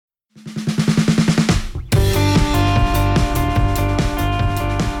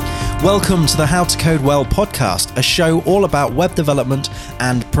Welcome to the How to Code Well podcast, a show all about web development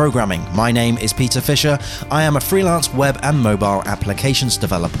and programming. My name is Peter Fisher. I am a freelance web and mobile applications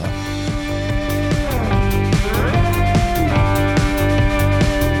developer.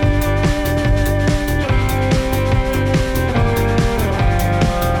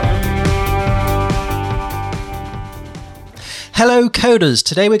 Hello coders,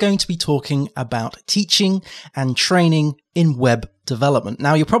 today we're going to be talking about teaching and training in web development.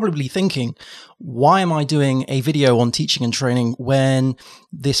 Now you're probably thinking, why am I doing a video on teaching and training when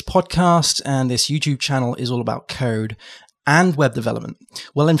this podcast and this YouTube channel is all about code and web development?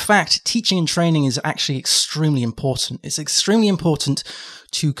 Well, in fact, teaching and training is actually extremely important. It's extremely important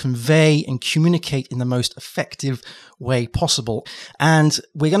to convey and communicate in the most effective way possible. And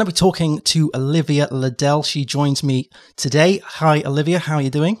we're going to be talking to Olivia Liddell. She joins me today. Hi, Olivia. How are you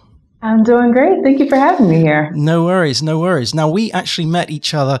doing? I'm doing great. Thank you for having me here. No worries, no worries. Now, we actually met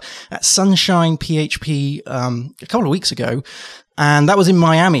each other at Sunshine PHP a couple of weeks ago, and that was in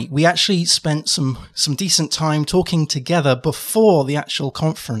Miami. We actually spent some decent time talking together before the actual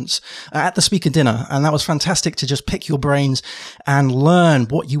conference at the speaker dinner, and that was fantastic to just pick your brains and learn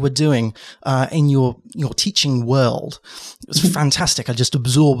what you were doing in your teaching world. It was fantastic. I just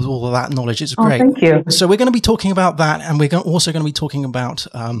absorbed all of that knowledge. It's great. Thank you. So we're going to be talking about that, and we're also going to be talking about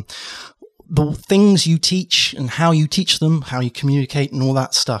the things you teach and how you teach them, how you communicate and all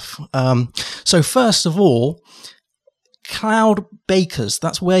that stuff. So first of all, Cloud Bakers,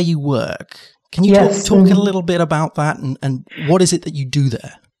 that's where you work. Can you talk a little bit about that and what is it that you do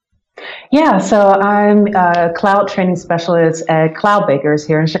there? Yeah, so I'm a cloud training specialist at Cloud Bakers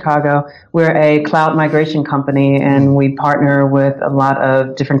here in Chicago. We're a cloud migration company, and we partner with a lot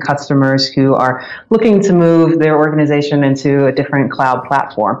of different customers who are looking to move their organization into a different cloud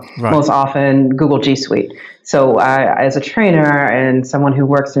platform, most often Google G Suite. So as a trainer and someone who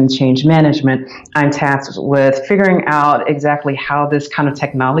works in change management, I'm tasked with figuring out exactly how this kind of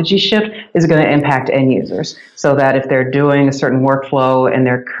technology shift is going to impact end users, so that if they're doing a certain workflow in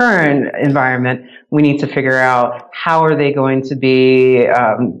their current environment, we need to figure out how are they going to be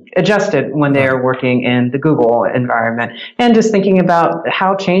adjusted when they're working in the Google environment. And just thinking about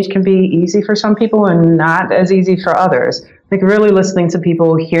how change can be easy for some people and not as easy for others. Like really listening to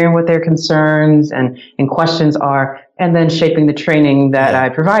people, hearing what their concerns and questions are, and then shaping the training that I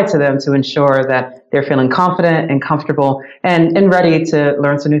provide to them to ensure that they're feeling confident and comfortable and ready to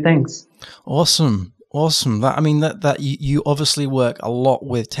learn some new things. Awesome. That you obviously work a lot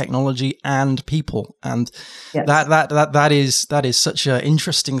with technology and people, and that is such an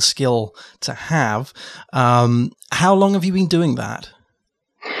interesting skill to have. How long have you been doing that?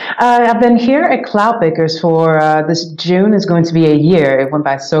 I've been here at Cloud Bakers for this June is going to be a year. It went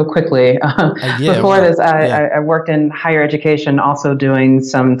by so quickly. Before this, I worked in higher education, also doing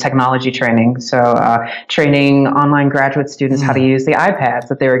some technology training. So training online graduate students how to use the iPads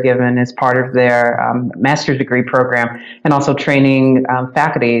that they were given as part of their master's degree program, and also training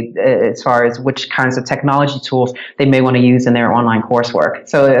faculty as far as which kinds of technology tools they may want to use in their online coursework.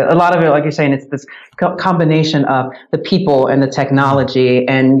 So a lot of it, like you're saying, it's this combination of the people and the technology,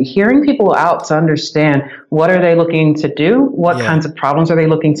 and hearing people out to understand what are they looking to do, what kinds of problems are they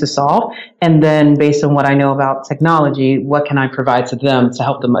looking to solve, and then based on what I know about technology, what can I provide to them to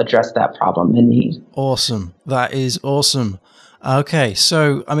help them address that problem and need. Awesome. That is awesome. Okay,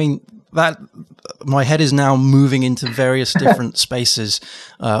 so that my head is now moving into various different spaces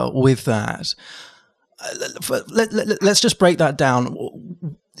with that. Let's just break that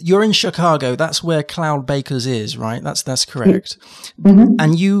down. You're in Chicago. That's where Cloud Bakers is, right? That's correct. Mm-hmm.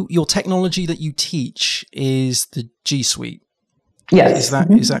 And your technology that you teach is the G Suite. Yes.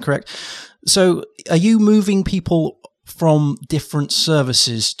 Is that correct? So, are you moving people from different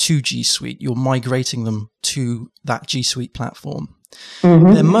services to G Suite? You're migrating them to that G Suite platform.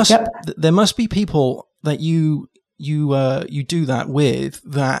 Mm-hmm. There must be people that you do that with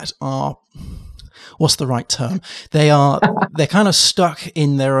that are. What's the right term? They're kind of stuck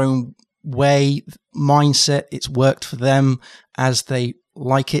in their own way, mindset. It's worked for them as they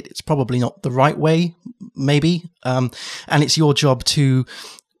like it. It's probably not the right way, maybe. And it's your job to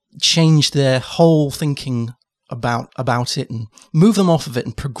change their whole thinking about it and move them off of it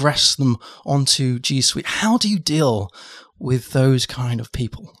and progress them onto G Suite. How do you deal with those kind of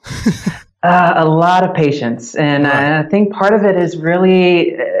people? A lot of patience. And I think part of it is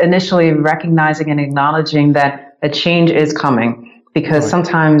really initially recognizing and acknowledging that a change is coming. Because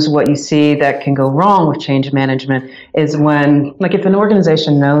sometimes what you see that can go wrong with change management is when, like, if an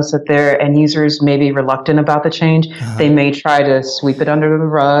organization knows that their end users may be reluctant about the change, they may try to sweep it under the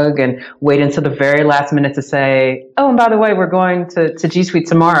rug and wait until the very last minute to say, oh, and by the way, we're going to G Suite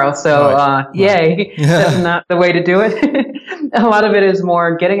tomorrow. So, yay. That's not the way to do it. A lot of it is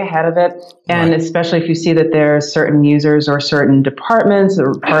more getting ahead of it. And especially if you see that there are certain users or certain departments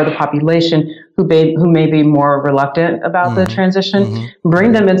or part of the population who may be more reluctant about the transition,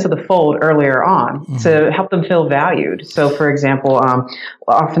 bring them into the fold earlier on to help them feel valued. So, for example,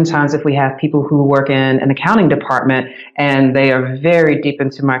 oftentimes if we have people who work in an accounting department and they are very deep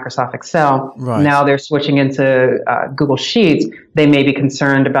into Microsoft Excel, now they're switching into Google Sheets, they may be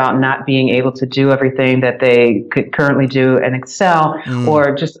concerned about not being able to do everything that they could currently do in Excel,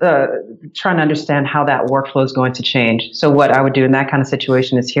 or just trying to understand how that workflow is going to change. So what I would do in that kind of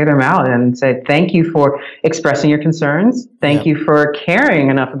situation is hear them out and say, thank you for expressing your concerns. Thank you for caring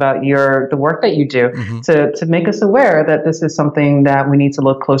enough about the work that you do to make us aware that this is something that we need to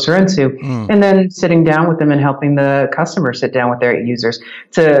look closer into. And then sitting down with them and helping the customer sit down with their users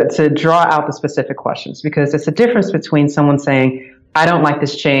to draw out the specific questions, because it's a difference between someone saying, I don't like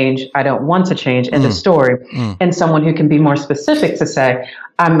this change, I don't want to change, end of story, and someone who can be more specific to say,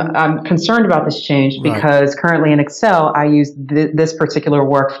 I'm concerned about this change because currently in Excel, I use this particular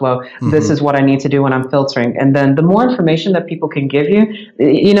workflow. This is what I need to do when I'm filtering. And then the more information that people can give you,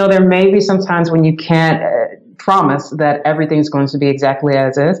 there may be some times when you can't promise that everything's going to be exactly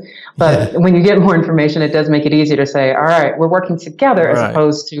as is. But when you get more information, it does make it easier to say, all right, we're working together as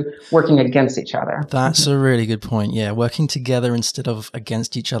opposed to working against each other. That's a really good point. Yeah, working together instead of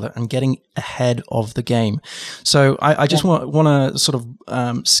against each other and getting ahead of the game. So I just want to sort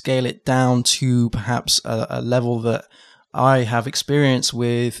of scale it down to perhaps a level that I have experience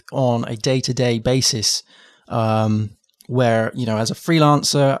with on a day-to-day basis. Where, as a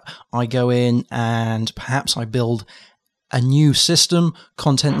freelancer, I go in and perhaps I build a new system,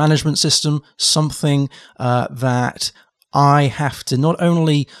 content management system, something that I have to not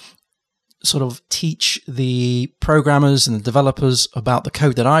only sort of teach the programmers and the developers about the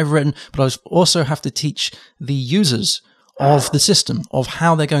code that I've written, but I also have to teach the users of the system, of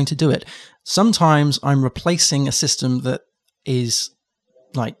how they're going to do it. Sometimes I'm replacing a system that is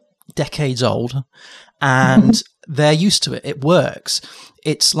like decades old, and they're used to it. It works.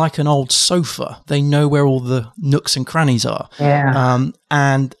 It's like an old sofa. They know where all the nooks and crannies are. Yeah.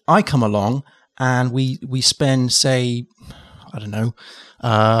 And I come along and we spend, say, I don't know,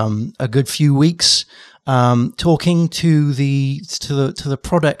 a good few weeks talking to the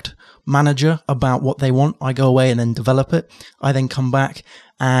product manager about what they want. I go away and then develop it. I then come back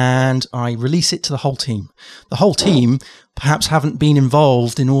and I release it to the whole team. The whole team perhaps haven't been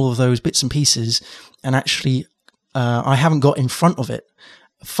involved in all of those bits and pieces, and actually I haven't got in front of it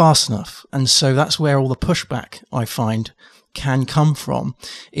fast enough. And so that's where all the pushback I find can come from,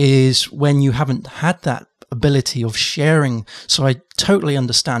 is when you haven't had that ability of sharing. So I totally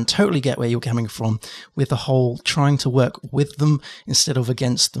understand, totally get where you're coming from with the whole trying to work with them instead of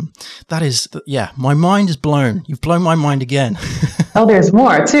against them. That is, my mind is blown. You've blown my mind again. Oh, there's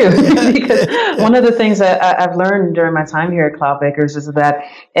more too. Because one of the things that I've learned during my time here at Cloudbakers is that,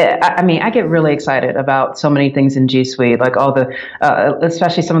 I get really excited about so many things in G Suite, like all the,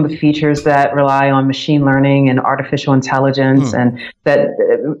 especially some of the features that rely on machine learning and artificial intelligence, and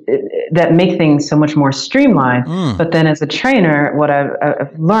that make things so much more streamlined. But then as a trainer, what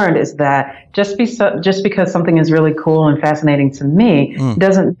I've learned is that just because something is really cool and fascinating to me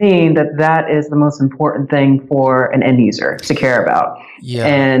doesn't mean that is the most important thing for an end user to care about. Yeah.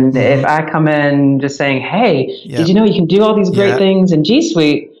 And if I come in just saying, hey, did you know you can do all these great things in G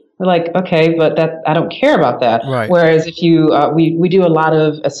Suite? We're like, okay, but I don't care about that. Right. Whereas if you, we do a lot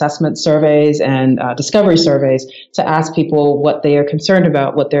of assessment surveys and discovery surveys to ask people what they are concerned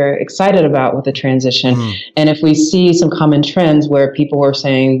about, what they're excited about with the transition. And if we see some common trends where people are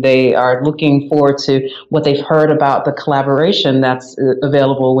saying they are looking forward to what they've heard about the collaboration that's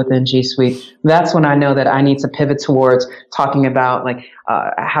available within G Suite, that's when I know that I need to pivot towards talking about like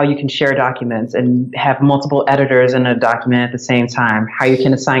how you can share documents and have multiple editors in a document at the same time, how you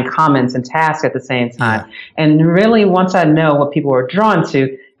can assign comments and tasks at the same time. And really, once I know what people are drawn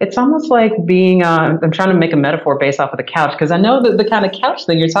to, it's almost like being, I'm trying to make a metaphor based off of the couch, because I know the kind of couch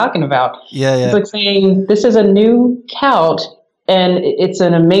that you're talking about. It's like saying, this is a new couch, and it's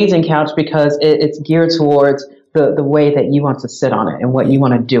an amazing couch because it's geared towards the way that you want to sit on it and what you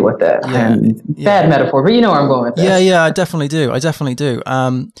want to do with it. Bad metaphor, but you know where I'm going with this. Yeah, I definitely do.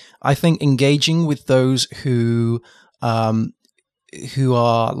 I think engaging with those who who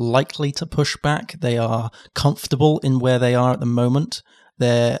are likely to push back. They are comfortable in where they are at the moment.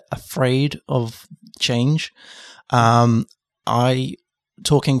 They're afraid of change. Talking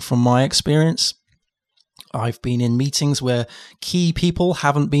from my experience, I've been in meetings where key people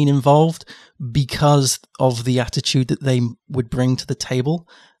haven't been involved because of the attitude that they would bring to the table.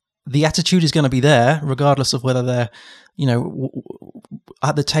 The attitude is going to be there regardless of whether they're,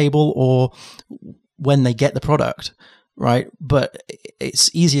 at the table or when they get the product, right? But it's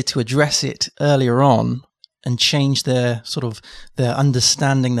easier to address it earlier on and change their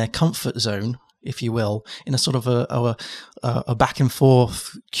understanding, their comfort zone, if you will, in a sort of a back and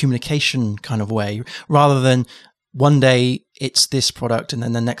forth communication kind of way, rather than one day it's this product and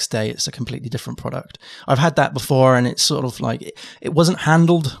then the next day it's a completely different product. I've had that before, and it's sort of like it wasn't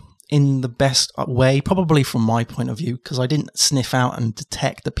handled in the best way, probably from my point of view, because I didn't sniff out and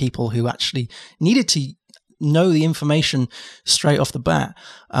detect the people who actually needed to know the information straight off the bat.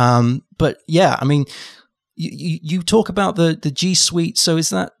 But yeah, I mean, you talk about the G Suite. So is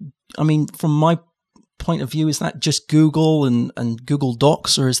that, I mean, from my point of view, is that just Google and Google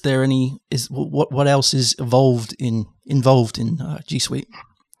Docs, or is there what else is involved in G Suite?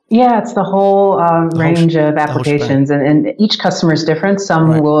 Yeah, it's the whole range of applications, and each customer is different.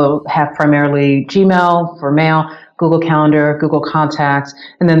 Some will have primarily Gmail for mail, Google Calendar, Google Contacts,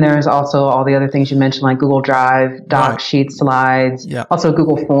 and then there's also all the other things you mentioned, like Google Drive, Docs, Sheets, Slides, also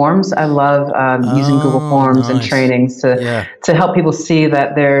Google Forms. I love using Google Forms and trainings to help people see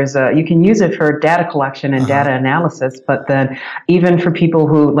that there's you can use it for data collection and data analysis, but then even for people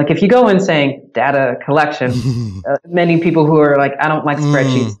who, like, if you go in saying data collection, many people who are like, I don't like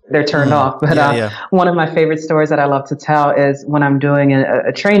spreadsheets, they're turned off. But one of my favorite stories that I love to tell is when I'm doing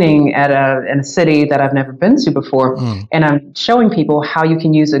a training in a city that I've never been to before, and I'm showing people how you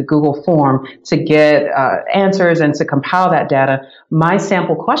can use a Google form to get answers and to compile that data. My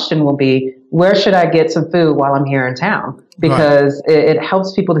sample question will be, where should I get some food while I'm here in town? Because it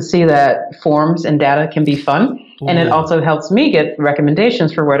helps people to see that forms and data can be fun. Ooh. And it also helps me get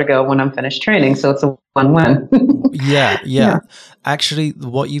recommendations for where to go when I'm finished training. So it's a win-win. Yeah. Actually,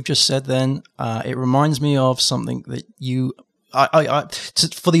 what you've just said then, it reminds me of something that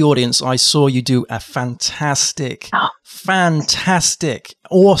for the audience, I saw you do a fantastic,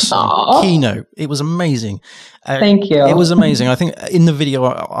 awesome keynote. It was amazing. Thank you. It was amazing. I think in the video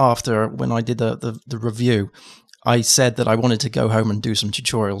after, when I did the review, I said that I wanted to go home and do some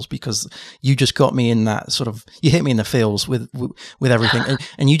tutorials, because you just got me in that sort of, you hit me in the feels with everything.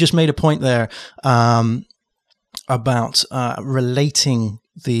 And you just made a point there about relating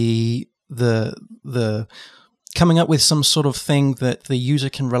the coming up with some sort of thing that the user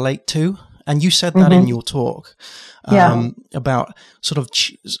can relate to. And you said that in your talk about sort of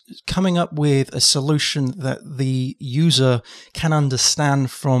coming up with a solution that the user can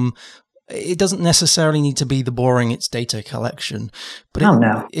understand from. It doesn't necessarily need to be the boring, it's data collection, but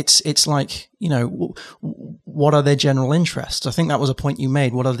it's like, what are their general interests? I think that was a point you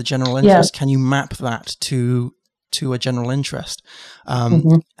made. What are the general interests? Can you map that to a general interest?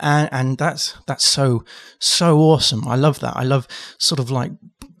 And that's so awesome. I love that. I love sort of like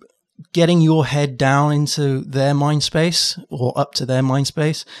getting your head down into their mind space, or up to their mind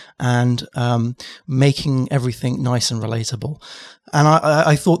space, and making everything nice and relatable. And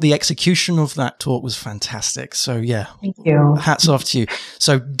I thought the execution of that talk was fantastic. So yeah, thank you. Hats off to you.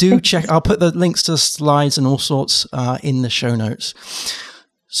 So do check. I'll put the links to slides and all sorts in the show notes.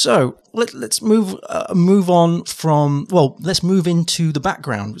 So let's move on from, let's move into the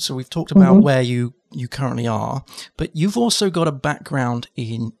background. So we've talked about where you currently are, but you've also got a background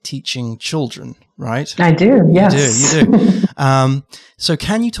in teaching children, right? I do, yes. You do. So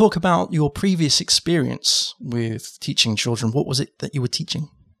can you talk about your previous experience with teaching children? What was it that you were teaching?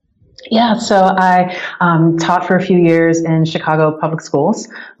 Yeah, so I taught for a few years in Chicago public schools.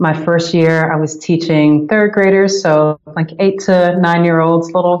 My first year, I was teaching third graders, so like 8 to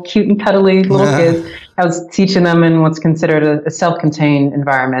 9-year-olds, little cute and cuddly little kids. I was teaching them in what's considered a self-contained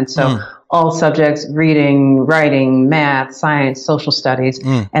environment. So all subjects, reading, writing, math, science, social studies.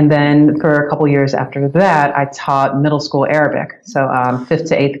 And then for a couple years after that, I taught middle school Arabic. So 5th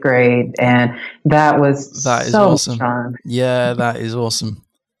to 8th grade. And that is awesome. Fun. Yeah, that is awesome.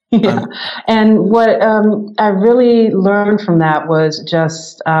 Yeah. And what I really learned from that was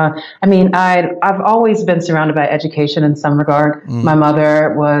just, I've always been surrounded by education in some regard. My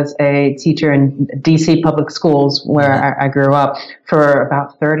mother was a teacher in DC public schools where I grew up for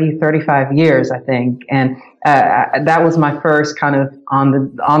about 35 years, I think. And that was my first kind of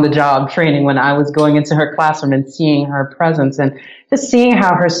on the job training, when I was going into her classroom and seeing her presence. And just seeing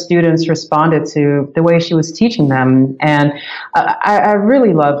how her students responded to the way she was teaching them. And I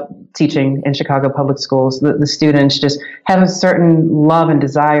really love teaching in Chicago public schools. The students just have a certain love and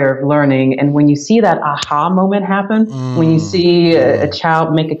desire of learning. And when you see that aha moment happen, when you see a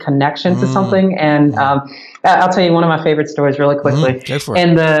child make a connection to something, and I'll tell you one of my favorite stories really quickly. Go for it.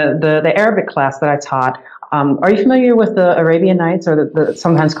 In the Arabic class that I taught, are you familiar with the Arabian Nights, or the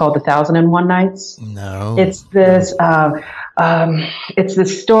sometimes called the 1001 Nights? No. It's this. It's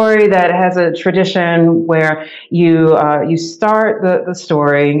this story that has a tradition where you start the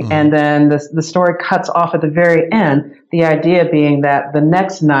story, and then the story cuts off at the very end. The idea being that the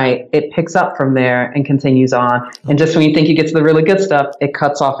next night it picks up from there and continues on. And just when you think you get to the really good stuff, it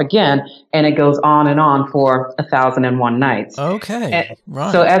cuts off again, and it goes on for 1001 nights. Okay,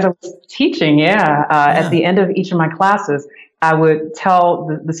 right. So as I was teaching, at the end of each of my classes, I would tell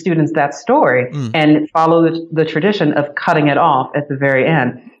the students that story and follow the tradition of cutting it off at the very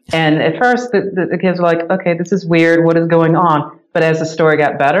end. And at first, the kids were like, okay, this is weird. What is going on? But as the story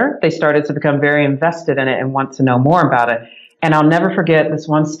got better, they started to become very invested in it and want to know more about it. And I'll never forget this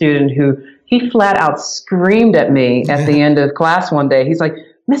one student who he flat out screamed at me at the end of class one day. He's like,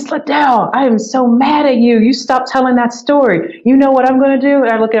 Miss Liddell, I am so mad at you. You stopped telling that story. You know what I'm going to do? And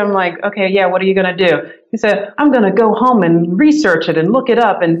I look at him like, okay, yeah, what are you going to do? He said, I'm going to go home and research it and look it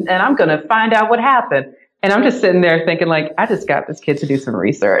up, and I'm going to find out what happened. And I'm just sitting there thinking, like, I just got this kid to do some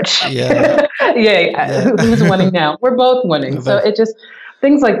research. Yeah. Who's winning now? We're both winning. So it just,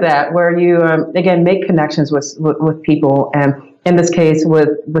 things like that, where you, again, make connections with people. And in this case,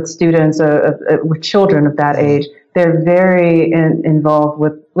 with students, with children of that age, they're very involved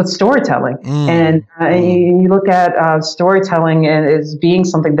with storytelling. And you look at storytelling as being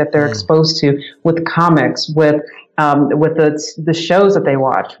something that they're exposed to with comics, with the shows that they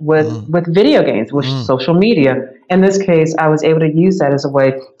watch, with video games, with social media. In this case, I was able to use that as a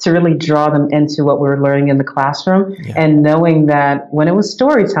way to really draw them into what we were learning in the classroom, and knowing that when it was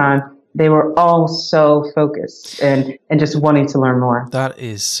story time, they were all so focused and just wanting to learn more. That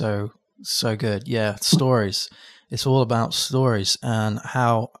is so good. Yeah, stories. It's all about stories and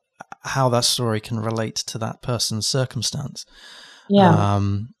how that story can relate to that person's circumstance. Yeah.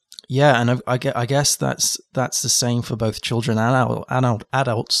 And I guess that's the same for both children and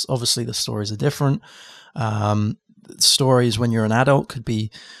adults. Obviously, the stories are different. Stories when you're an adult could be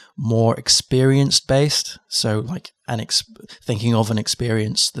more experience based. So like thinking of an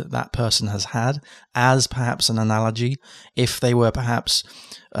experience that person has had as perhaps an analogy. If they were perhaps,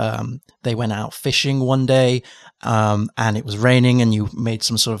 they went out fishing one day, and it was raining, and you made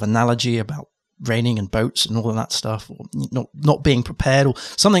some sort of analogy about raining and boats and all of that stuff, or not being prepared or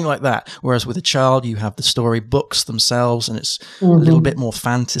something like that. Whereas with a child, you have the story books themselves, and it's a little bit more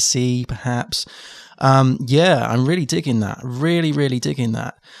fantasy, perhaps. I'm really digging that. Really, really digging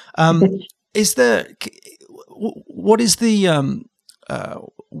that.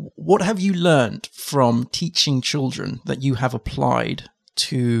 What have you learned from teaching children that you have applied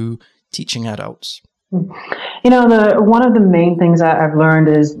to teaching adults? One of the main things I've learned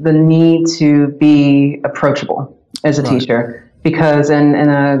is the need to be approachable as a teacher. Because in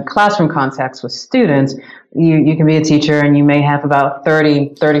a classroom context with students, you can be a teacher and you may have about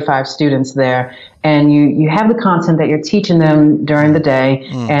 30, 35 students there, and you have the content that you're teaching them during the day,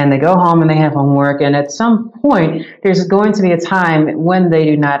 and they go home and they have homework, and at some point there's going to be a time when they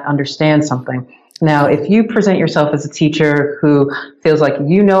do not understand something. Now, if you present yourself as a teacher who feels like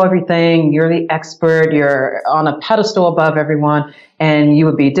you know everything, you're the expert, you're on a pedestal above everyone, and you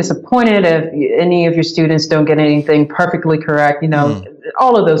would be disappointed if any of your students don't get anything perfectly correct,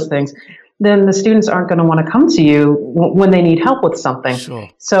 all of those things, then the students aren't going to want to come to you when they need help with something. Sure.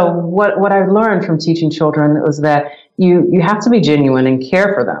 So what I've learned from teaching children is that you have to be genuine and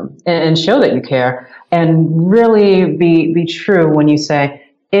care for them and show that you care, and really be true when you say,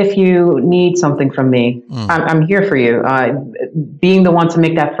 if you need something from me, I'm here for you. Being the one to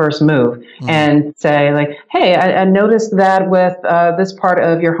make that first move and say like, hey, I noticed that with this part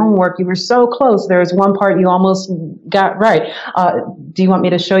of your homework, you were so close. There's one part you almost got right. Do you want me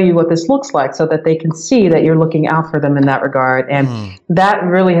to show you what this looks like so that they can see that you're looking out for them in that regard? And that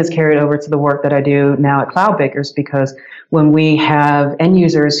really has carried over to the work that I do now at Cloudbakers, because when we have end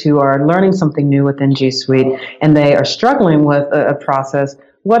users who are learning something new within G Suite and they are struggling with a process,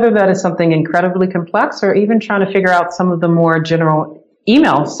 whether that is something incredibly complex or even trying to figure out some of the more general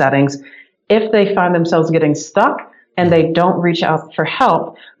email settings, if they find themselves getting stuck, and they don't reach out for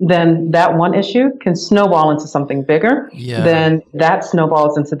help, then that one issue can snowball into something bigger. Yeah. Then that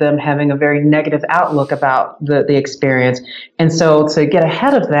snowballs into them having a very negative outlook about the experience. And so to get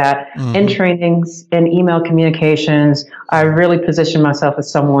ahead of that in trainings, in email communications, I really position myself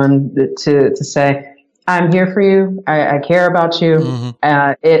as someone to say, I'm here for you. I care about you.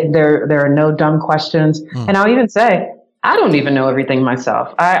 There are no dumb questions. And I'll even say, I don't even know everything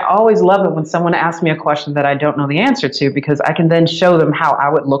myself. I always love it when someone asks me a question that I don't know the answer to, because I can then show them how I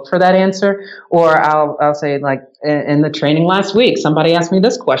would look for that answer. Or I'll say, like in the training last week, somebody asked me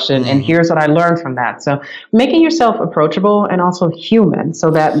this question and here's what I learned from that. So making yourself approachable and also human, so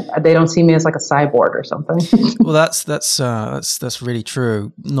that they don't see me as like a cyborg or something. Well, that's really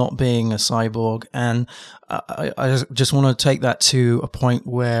true. Not being a cyborg. And I just want to take that to a point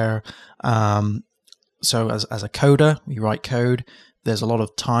where, so as a coder, we write code. There's a lot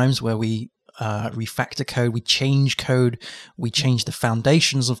of times where we refactor code, we change the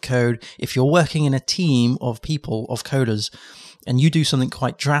foundations of code. If you're working in a team of people, of coders, and you do something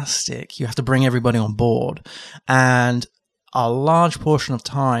quite drastic, you have to bring everybody on board. And a large portion of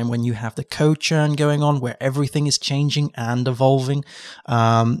time when you have the code churn going on, where everything is changing and evolving,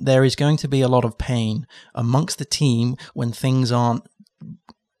 there is going to be a lot of pain amongst the team when things aren't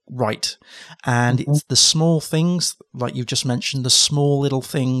right. And it's the small things, like you've just mentioned, the small little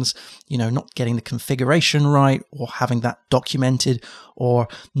things, not getting the configuration right, or having that documented, or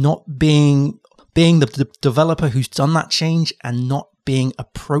not being the developer who's done that change and not being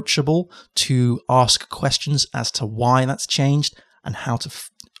approachable to ask questions as to why that's changed and how to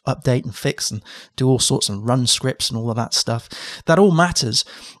update and fix and do all sorts and run scripts and all of that stuff. That all matters.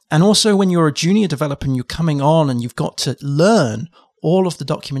 And also when you're a junior developer and you're coming on and you've got to learn all of the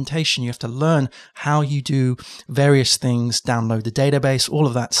documentation, you have to learn how you do various things, download the database, all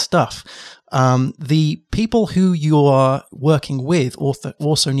of that stuff. The people who you are working with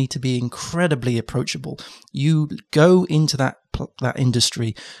also need to be incredibly approachable. You go into that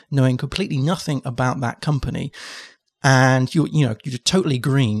industry knowing completely nothing about that company, and you're totally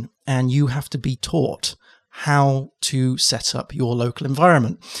green, and you have to be taught how to set up your local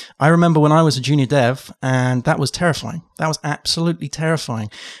environment. I remember when I was a junior dev, and that was terrifying. That was absolutely terrifying.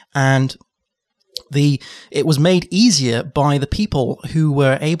 And it was made easier by the people who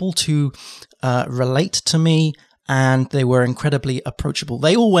were able to relate to me, and they were incredibly approachable.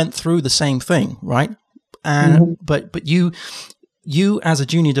 They all went through the same thing, right? And but you as a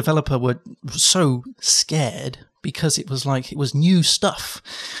junior developer were so scared, because it was new stuff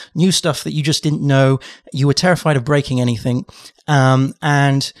that you just didn't know. You were terrified of breaking anything.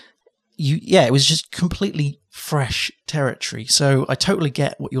 And it was just completely fresh territory. So I totally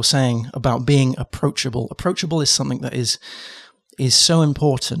get what you're saying about being approachable. Approachable is something that is so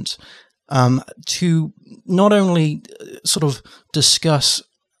important, to not only sort of discuss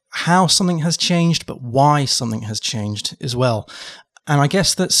how something has changed, but why something has changed as well. And I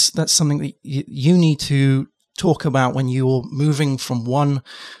guess that's something that you need to talk about when you're moving from one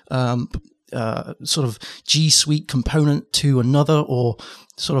sort of G Suite component to another, or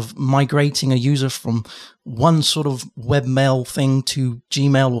sort of migrating a user from one sort of webmail thing to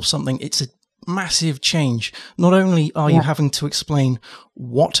Gmail or something. It's a massive change. Not only are you having to explain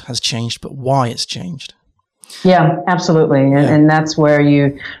what has changed, but why it's changed. Yeah, absolutely. And that's where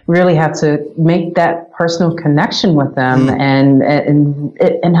you really have to make that personal connection with them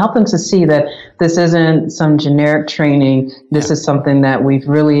and help them to see that this isn't some generic training. This is something that we've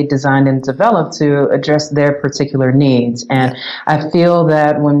really designed and developed to address their particular needs. And I feel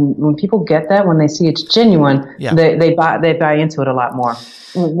that when people get that, when they see it's genuine, they buy into it a lot more.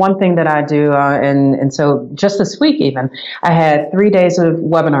 One thing that I do, and so just this week even, I had 3 days of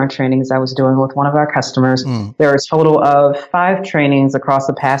webinar trainings I was doing with one of our customers. There are a total of 5 trainings across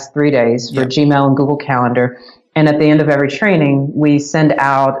the past 3 days for Gmail and Google Calendar. And at the end of every training, we send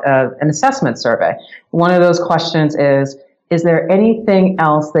out an assessment survey. One of those questions is there anything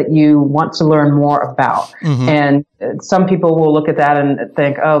else that you want to learn more about? And some people will look at that and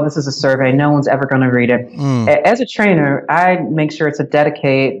think, oh, this is a survey. No one's ever going to read it. As a trainer, I make sure to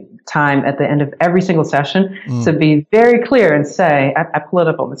dedicate time at the end of every single session to be very clear and say, I pull it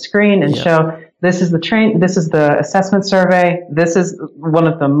up on the screen and show, this is the assessment survey. This is one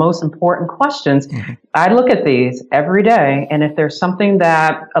of the most important questions. I look at these every day. And if there's something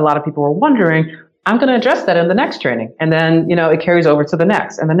that a lot of people are wondering, I'm going to address that in the next training. And then, it carries over to the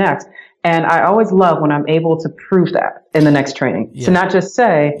next and the next. And I always love when I'm able to prove that in the next training. To not just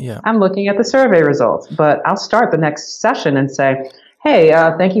say, I'm looking at the survey results, but I'll start the next session and say, hey,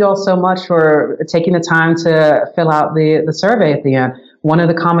 thank you all so much for taking the time to fill out the survey at the end. one of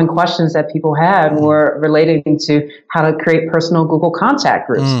the common questions that people had were relating to how to create personal Google contact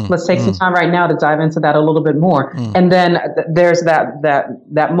groups. Let's take some time right now to dive into that a little bit more. And then there's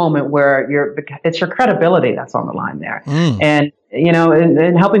that moment where it's your credibility that's on the line there. And,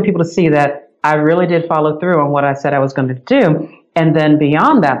 and helping people to see that I really did follow through on what I said I was going to do. And then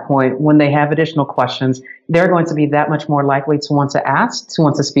beyond that point, when they have additional questions, they're going to be that much more likely to want to ask, to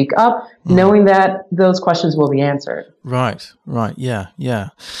want to speak up, knowing that those questions will be answered. Right. Yeah.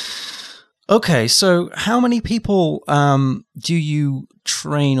 Okay, so how many people do you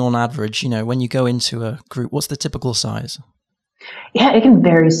train on average, when you go into a group? What's the typical size? Yeah, it can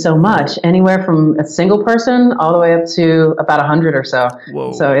vary so much, anywhere from a single person all the way up to about 100 or so.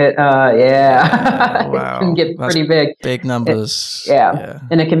 Whoa. So it, Wow. it can get pretty big. Big numbers. Yeah.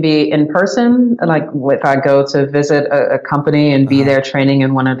 And it can be in person, like if I go to visit a company and be there training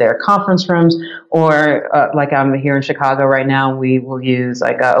in one of their conference rooms, or like I'm here in Chicago right now, we will use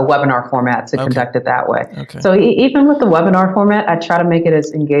like a webinar format to conduct it that way. Okay. So even with the webinar format, I try to make it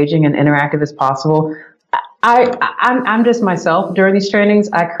as engaging and interactive as possible. I'm just myself during these trainings.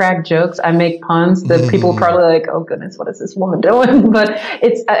 I crack jokes. I make puns that people are probably like, oh goodness, what is this woman doing? But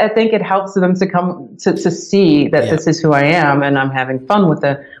I think it helps them to come to see that this is who I am and I'm having fun with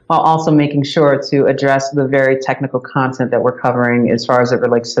it, while also making sure to address the very technical content that we're covering as far as it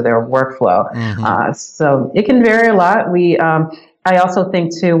relates to their workflow. So it can vary a lot. I also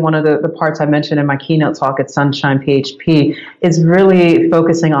think, too, one of the parts I mentioned in my keynote talk at Sunshine PHP is really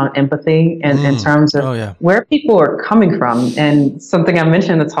focusing on empathy in terms of where people are coming from. And something I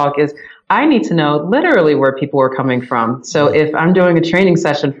mentioned in the talk is I need to know literally where people are coming from. So if I'm doing a training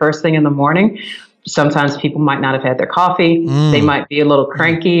session first thing in the morning, sometimes people might not have had their coffee. They might be a little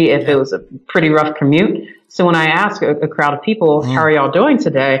cranky if it was a pretty rough commute. So when I ask a crowd of people, how are y'all doing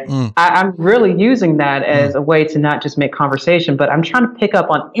today? I'm really using that as a way to not just make conversation, but I'm trying to pick up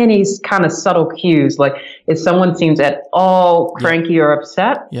on any kind of subtle cues. Like if someone seems at all cranky or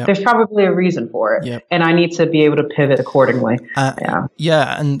upset, there's probably a reason for it. And I need to be able to pivot accordingly.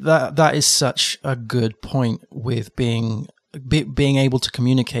 And that is such a good point with being able to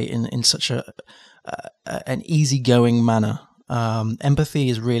communicate in such an easygoing manner. Empathy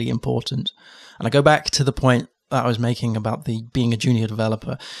is really important. And I go back to the point that I was making about being a junior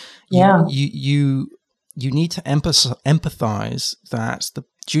developer. You need to empathize that the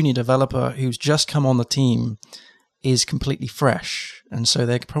junior developer who's just come on the team is completely fresh. And so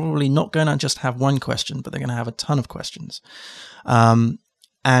they're probably not going to just have one question, but they're going to have a ton of questions. And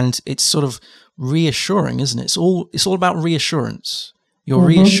it's sort of reassuring, isn't it? It's all about reassurance. You're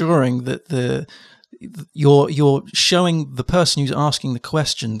reassuring that you're showing the person who's asking the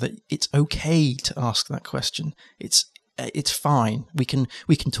question that it's okay to ask that question. It's fine. We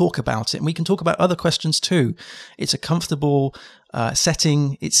can talk about it, and we can talk about other questions too. It's a comfortable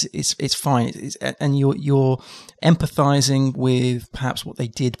setting. It's fine. And you're empathizing with perhaps what they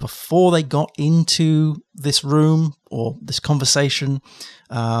did before they got into this room or this conversation.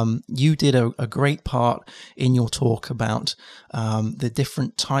 You did a great part in your talk about the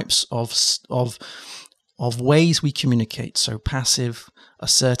different types of ways we communicate. So passive,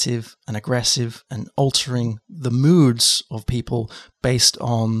 assertive, and aggressive, and altering the moods of people based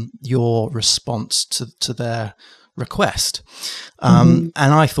on your response to their request. And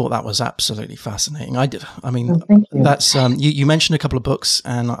I thought that was absolutely fascinating. That's you mentioned a couple of books,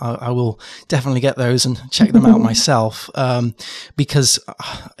 and I will definitely get those and check them out myself, because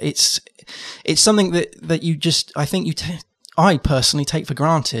it's something that you just, I think I personally take for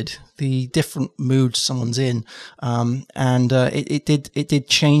granted, the different moods someone's in, and it did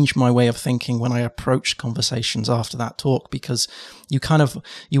change my way of thinking when I approached conversations after that talk, because you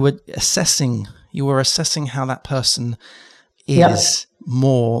were assessing how that person is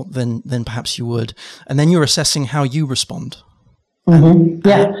more than perhaps you would, and then you're assessing how you respond.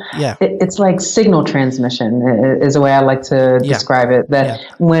 It's like signal transmission is the way I like to describe it. That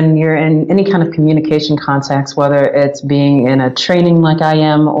when you're in any kind of communication context, whether it's being in a training like I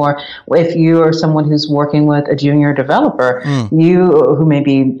am, or if you are someone who's working with a junior developer, who may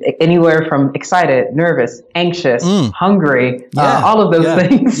be anywhere from excited, nervous, anxious, hungry, all of those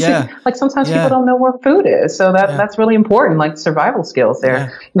things. Like sometimes people don't know where food is, so that's really important, like survival skills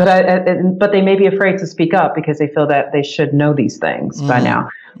there. But they may be afraid to speak up because they feel that they should know these things by now.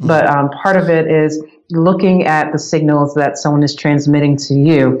 But part of it is looking at the signals that someone is transmitting to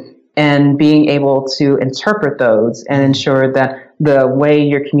you and being able to interpret those and ensure that the way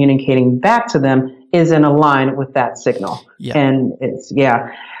you're communicating back to them is in line with that signal. And it's,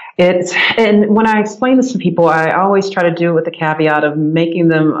 And when I explain this to people, I always try to do it with the caveat of making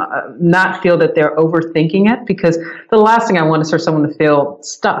them not feel that they're overthinking it, because the last thing I want is for someone to feel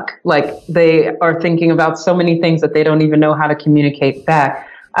stuck, like they are thinking about so many things that they don't even know how to communicate back.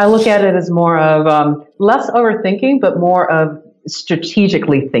 I look at it as more of less overthinking, but more of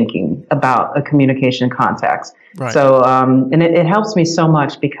strategically thinking about a communication context. Right. So, and it helps me so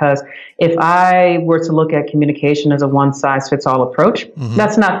much, because if I were to look at communication as a one-size-fits-all approach,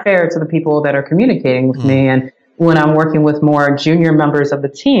 that's not fair to the people that are communicating with me. And when I'm working with more junior members of the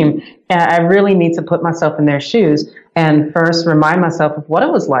team, I really need to put myself in their shoes and first remind myself of what it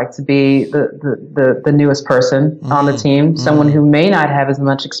was like to be the newest person on the team, someone who may not have as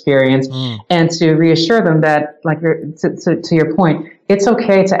much experience, and to reassure them that, like to your point, it's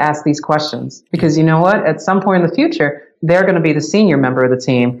okay to ask these questions, because you know what? At some point in the future, they're going to be the senior member of the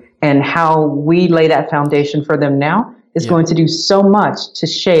team, and how we lay that foundation for them now is going to do so much to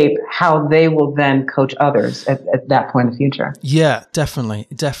shape how they will then coach others at that point in the future. Yeah, definitely.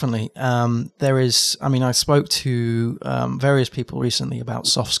 There is, I mean, I spoke to various people recently about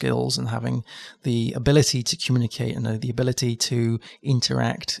soft skills and having the ability to communicate and the ability to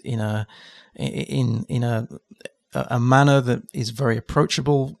interact in a manner that is very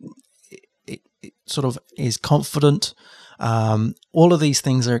approachable. It sort of is confident. All of these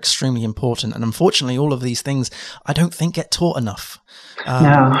things are extremely important, and unfortunately, all of these things I don't think get taught enough.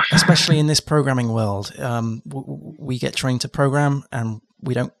 No. Especially in this programming world, we get trained to program, and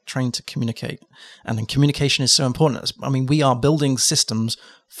we don't train to communicate. And then communication is so important. I mean, we are building systems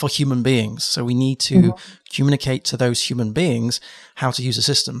for human beings, so we need to communicate to those human beings how to use a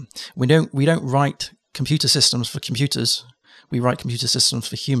system. We don't write computer systems for computers. We write computer systems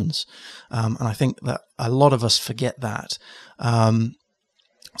for humans. And I think that a lot of us forget that.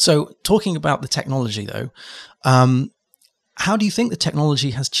 So talking about the technology, though, how do you think the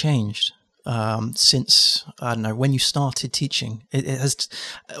technology has changed since, I don't know, when you started teaching? It has.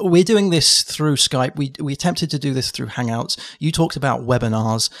 We're doing this through Skype. We attempted to do this through Hangouts. You talked about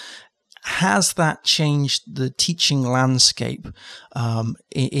webinars. Has that changed the teaching landscape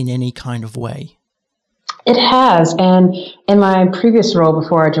in any kind of way? It has. And in my previous role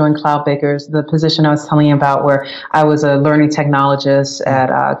before I joined Cloudbakers, the position I was telling you about, where I was a learning technologist at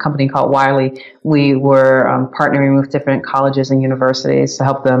a company called Wiley, we were partnering with different colleges and universities to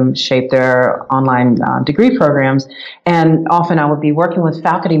help them shape their online degree programs. And often I would be working with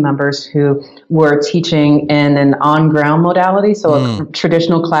faculty members who were teaching in an on-ground modality, so a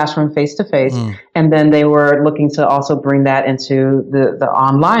traditional classroom face-to-face. And then they were looking to also bring that into the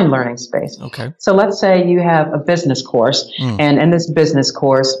online learning space. Okay. So let's say you have a business course, and in this business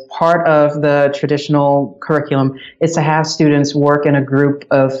course, part of the traditional curriculum is to have students work in a group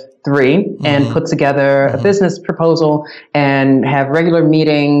of 3 and put together a business proposal and have regular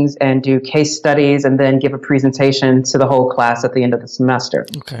meetings and do case studies and then give a presentation to the whole class at the end of the semester.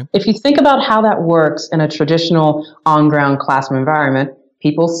 Okay. If you think about how that works in a traditional on-ground classroom environment,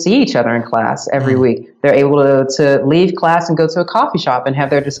 people see each other in class every week. They're able to leave class and go to a coffee shop and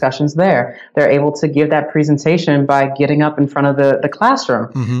have their discussions there. They're able to give that presentation by getting up in front of the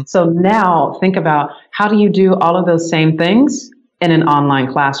classroom. So now think about, how do you do all of those same things in an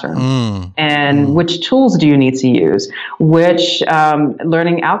online classroom? And which tools do you need to use? Which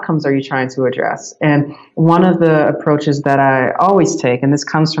learning outcomes are you trying to address? And one of the approaches that I always take, and this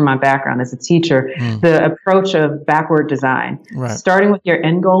comes from my background as a teacher, the approach of backward design. Right. Starting with your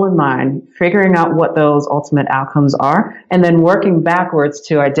end goal in mind, figuring out what those ultimate outcomes are, and then working backwards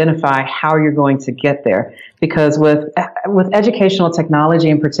to identify how you're going to get there. Because with educational technology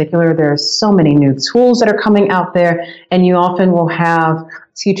in particular, there are so many new tools that are coming out there, and you often will have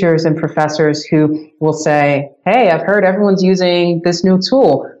teachers and professors who will say, hey, I've heard everyone's using this new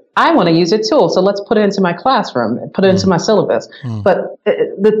tool. I want to use it too, so let's put it into my classroom, put it into my syllabus. But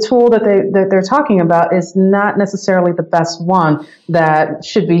the tool that they're talking about is not necessarily the best one that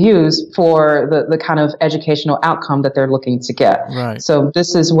should be used for the kind of educational outcome that they're looking to get. Right. So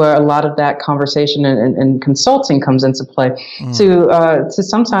this is where a lot of that conversation and consulting comes into play. To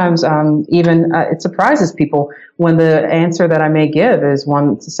sometimes even it surprises people when the answer that I may give is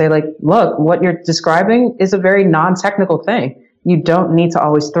one to say, like, look, what you're describing is a very non-technical thing. You don't need to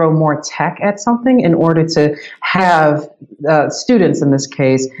always throw more tech at something in order to have students, in this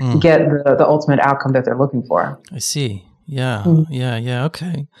case, get the ultimate outcome that they're looking for. I see. Yeah, yeah.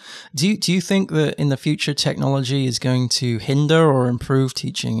 Okay. Do you think that in the future technology is going to hinder or improve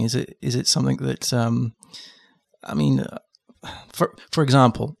teaching? Is it something that I mean, for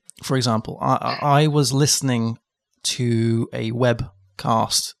example, I was listening to a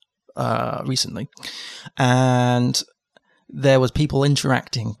webcast recently, and there was people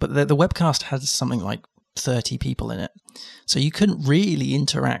interacting, but the webcast had something like 30 people in it. So you couldn't really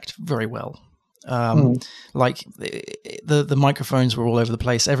interact very well. Like the microphones were all over the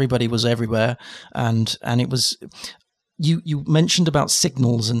place. Everybody was everywhere. And it was, you mentioned about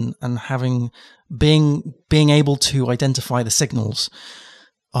signals and being able to identify the signals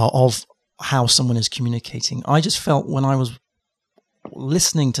of how someone is communicating. I just felt when I was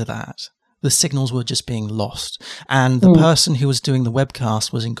listening to that, the signals were just being lost. And the person who was doing the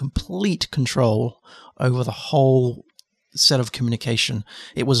webcast was in complete control over the whole set of communication.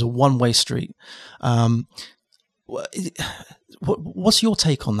 It was a one-way street. What's your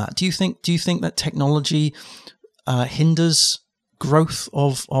take on that? Do you think that technology hinders growth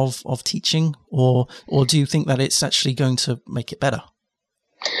of teaching, or do you think that it's actually going to make it better?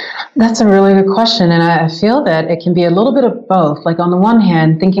 That's a really good question. And I feel that it can be a little bit of both. Like on the one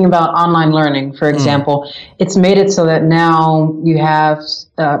hand, thinking about online learning, for example, it's made it so that now you have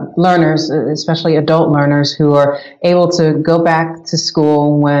learners, especially adult learners, who are able to go back to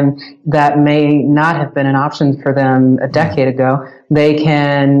school when that may not have been an option for them a decade ago. They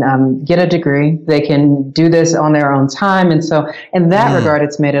can get a degree. They can do this on their own time. And so in that regard,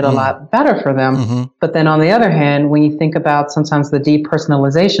 it's made it a lot better for them. But then on the other hand, when you think about sometimes the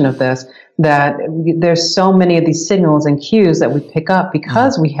depersonalization of this, that there's so many of these signals and cues that we pick up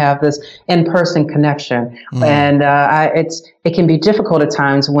because we have this in-person connection. And it can be difficult at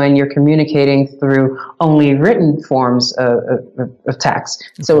times when you're communicating through only written forms of text.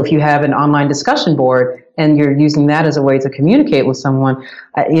 So if you have an online discussion board and you're using that as a way to communicate with someone,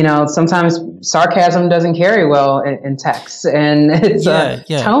 sometimes sarcasm doesn't carry well in text, and it's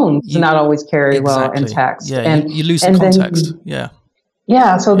tone does not always carry well in text. Yeah, and you lose the context.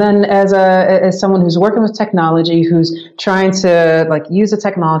 Yeah. So then as someone who's working with technology, who's trying to use a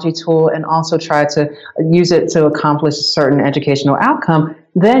technology tool and also try to use it to accomplish a certain educational outcome,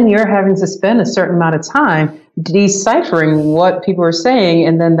 then you're having to spend a certain amount of time deciphering what people are saying.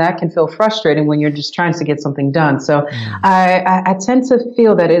 And then that can feel frustrating when you're just trying to get something done. So I tend to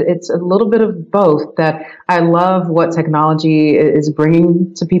feel that it's a little bit of both, that I love what technology is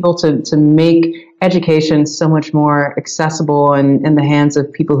bringing to people to make education so much more accessible and in the hands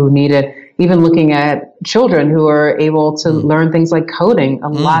of people who need it. Even looking at children who are able to learn things like coding a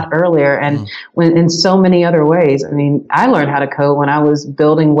lot earlier, and when in so many other ways. I mean, I learned how to code when I was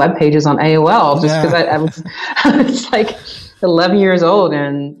building web pages on AOL, just because I was like 11 years old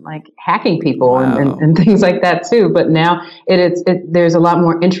and like hacking people and things like that too. But now there's a lot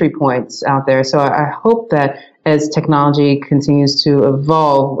more entry points out there. So I hope that as technology continues to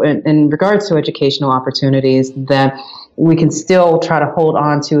evolve in regards to educational opportunities, that we can still try to hold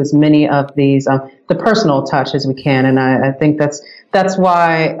on to as many of these, the personal touch as we can. And I think that's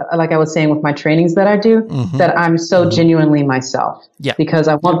why, like I was saying with my trainings that I do, that I'm so genuinely myself. Yeah. Because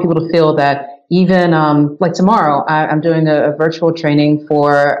I want people to feel that even like tomorrow, I'm doing a virtual training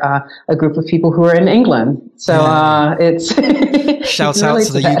for a group of people who are in England. So it's shout it's out really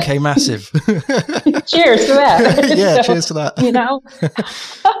to the UK Massive. Cheers to that. Yeah, cheers to that.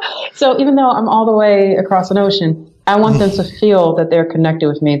 So even though I'm all the way across an ocean, I want them to feel that they're connected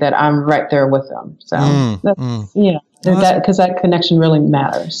with me, that I'm right there with them. So because that connection really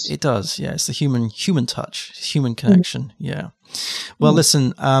matters. It does. Yeah, it's the human touch, human connection. Yeah. Well,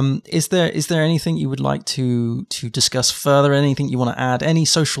 listen, is there anything you would like to discuss further? Anything you want to add? Any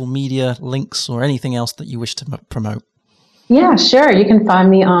social media links or anything else that you wish to promote? Yeah, sure. You can find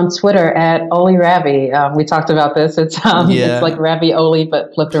me on Twitter at Oli Ravi. We talked about this. It's like ravioli,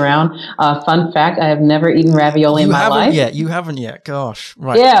 but flipped around. Fun fact, I have never eaten ravioli in my life. You haven't yet. Gosh.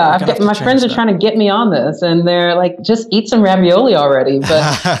 Right. Yeah. My friends are trying to get me on this, and they're like, just eat some ravioli already. But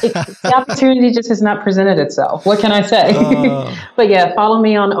the opportunity just has not presented itself. What can I say? But yeah, follow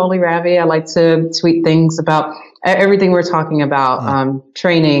me on Oli Ravi. I like to tweet things about everything we're talking about,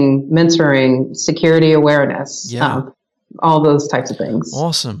 training, mentoring, security awareness. All those types of things.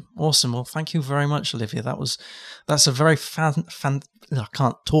 Awesome. Well, thank you very much, Olivia. That's a very I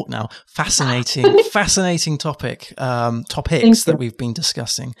can't talk now. Fascinating topics that we've been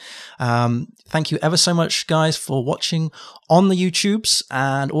discussing. Thank you ever so much, guys, for watching on the YouTubes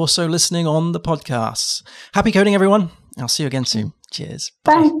and also listening on the podcasts. Happy coding, everyone. I'll see you again soon. Cheers.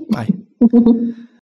 Bye. Bye.